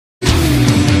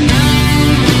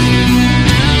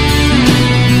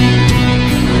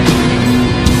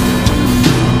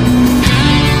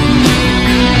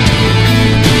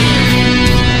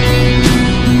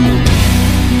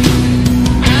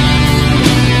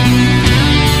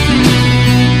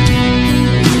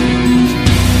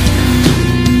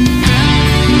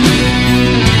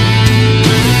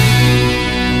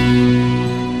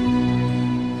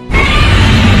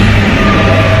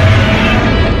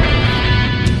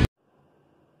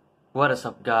What is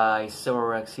up guys,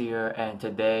 Silverrex here, and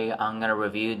today I'm gonna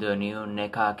review the new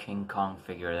Neca King Kong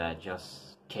figure that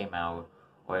just came out,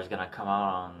 or it's gonna come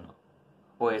out on,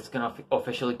 or it's gonna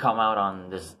officially come out on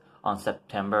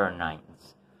September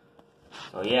 9th.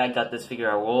 So yeah, I got this figure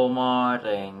at Walmart,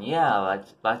 and yeah,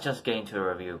 let's just get into the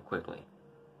review quickly.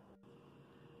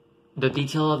 The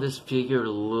detail of this figure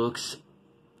looks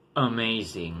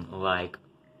amazing, like,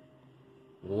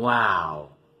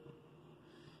 wow.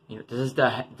 You know, this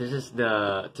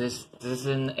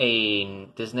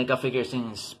NECA figure is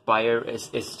inspired. It's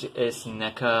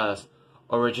NECA's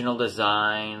original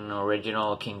design,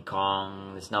 original King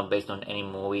Kong. It's not based on any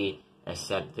movie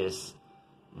except this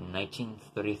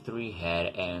 1933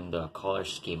 head and the color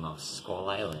scheme of Skull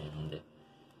Island.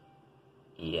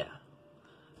 Yeah,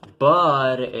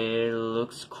 but it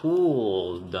looks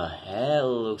cool. The head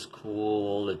looks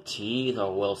cool. The teeth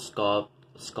are well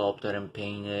sculpted and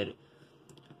painted.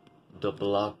 The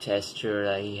block texture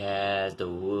that he has, the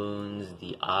wounds,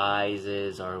 the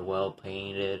eyes are well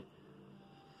painted.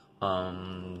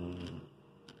 The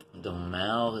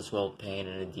mouth is well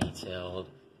painted and detailed.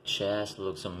 Chest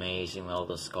looks amazing with all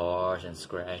the scars and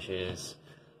scratches.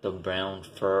 The brown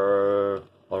fur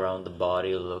around the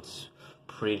body looks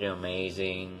pretty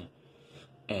amazing,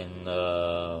 and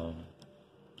all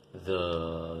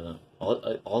the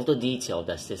detail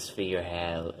that this figure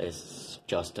has is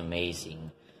just amazing.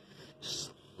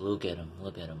 Just look at him,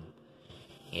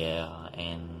 Yeah,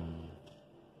 and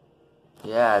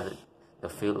yeah, the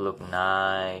feet look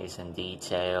nice and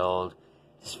detailed.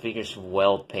 This figure's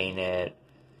well painted.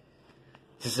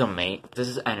 This is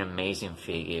an amazing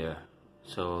figure.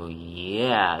 So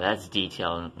yeah, that's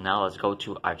detail. Now let's go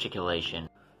to articulation.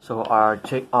 So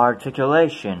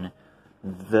articulation,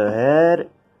 the head,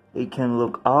 it can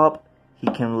look up, he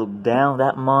can look down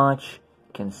that much.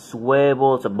 Can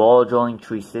swivel, it's a ball joint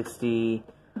 360.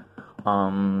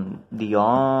 The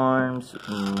arms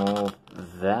move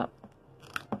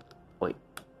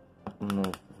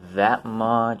that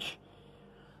much.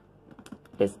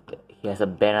 He has a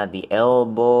bend at the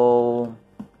elbow.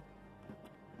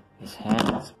 His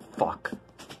hands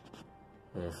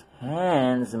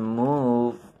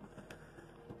move.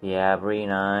 Yeah, very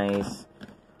nice.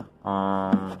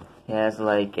 He has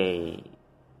like a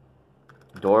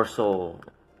dorsal,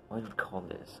 what do you call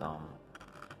this?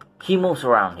 He moves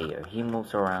around here. You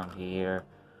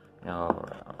know,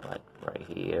 like right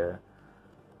here.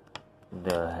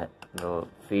 The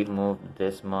feet move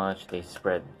this much. They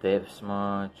spread this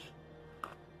much.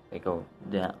 They go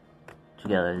down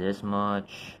together this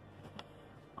much.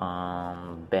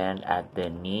 Bend at the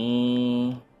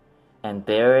knee. And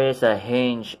there is a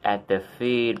hinge at the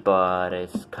feet, but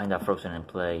it's kind of frozen in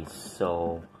place.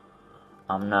 So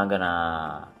I'm not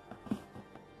gonna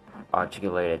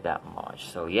articulate it that much.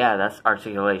 So yeah, that's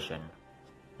articulation.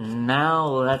 Now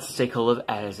let's take a look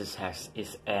at his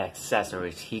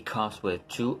accessories. He comes with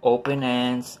two open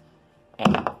ends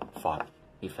and fuck,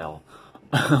 he fell.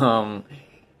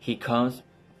 He just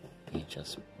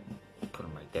put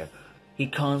him right there. He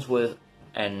comes with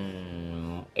let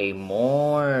me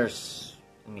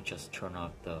just turn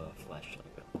off the flashlight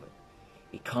real quick.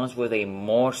 He comes with a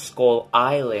more Skull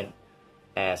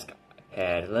Island-esque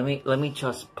head. Let me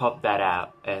just pop that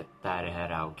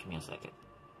head out. Give me a second.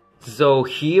 So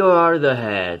here are the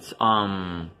heads.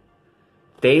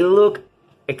 They look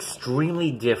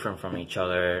extremely different from each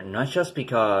other. Not just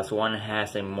because one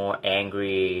has a more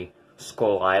angry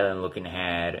Skull Island looking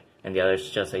head and the other is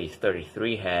just a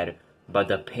 33 head, but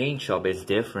the paint job is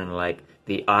different. Like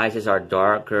the eyes are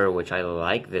darker, which I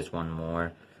like this one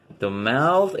more. The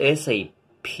mouth is a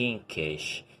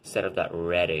pinkish instead of that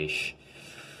reddish.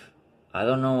 I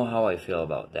don't know how I feel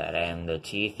about that. And the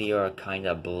teeth here are kind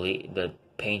of the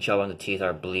paint job on the teeth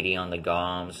are bleeding on the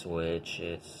gums, which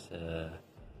is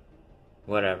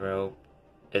whatever.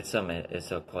 It's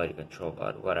a quality control,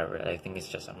 but whatever. I think it's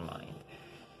just on mine.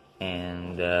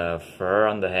 And the fur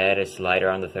on the head is lighter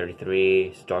on the 33,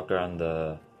 it's darker on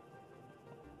the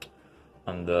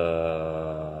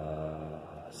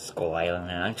Skull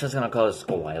Island head. I'm just gonna call it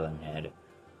Skull Island head.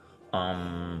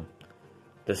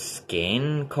 The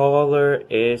skin color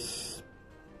is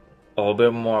a little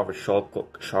bit more of a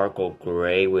charcoal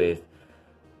gray with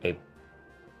a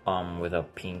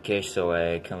pinkish, so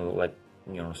it can look like,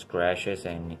 you know, scratches,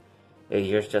 and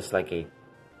here's just like a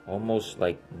almost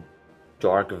like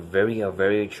dark,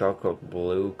 very charcoal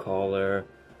blue color.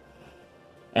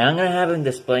 And I'm gonna have him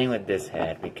displaying with this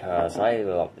head because I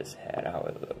love this head, how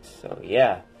it looks. So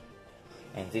yeah.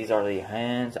 And these are the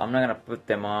hands. I'm not gonna put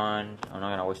them on. I'm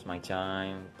not gonna waste my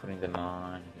time putting them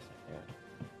on.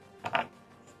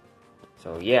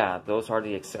 So yeah, those are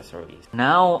the accessories.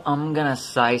 Now I'm gonna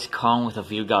size Kong with a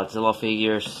few Godzilla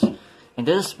figures. And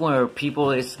this is where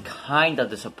people is kinda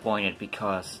disappointed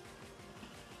because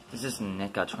this is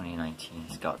Neca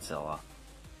 2019's Godzilla.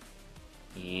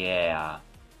 Yeah.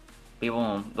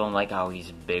 People don't like how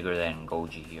he's bigger than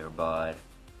Goji here, but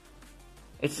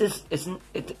this isn't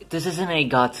a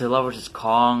Godzilla vs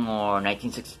Kong or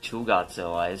 1962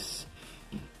 Godzilla. It's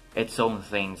its own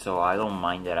thing, so I don't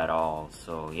mind it at all.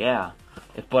 So yeah.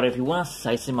 But if you want to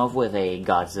size him up with a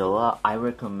Godzilla, I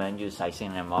recommend you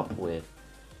sizing him up with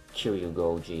Kiryu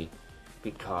Goji,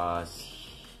 because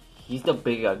he's the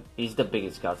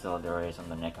biggest Godzilla there is on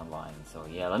the Neca line. So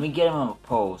yeah, let me get him on a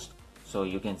post so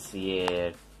you can see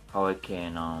it, how it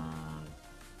can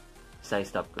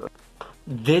sized up good.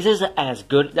 This is as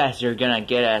good as you're gonna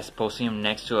get as posting him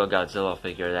next to a Godzilla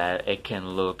figure that it can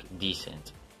look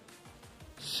decent.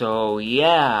 So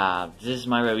yeah, this is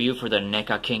my review for the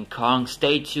Neca King Kong.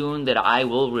 Stay tuned that I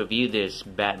will review this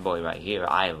bad boy right here.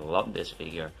 I love this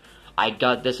figure. I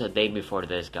got this a day before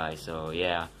this, guys. So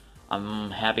yeah,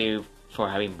 I'm happy for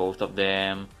having both of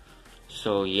them.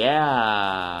 So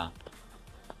yeah,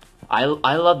 I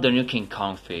love the new King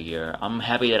Kong figure. I'm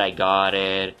happy that I got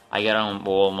it. I got it on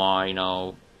Walmart, you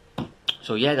know.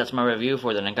 So yeah, that's my review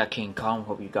for the Neca King Kong.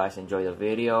 Hope you guys enjoyed the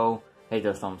video. Hit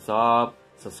the thumbs up.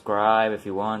 Subscribe if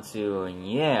you want to, and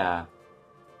yeah,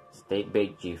 stay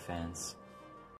big, G fans.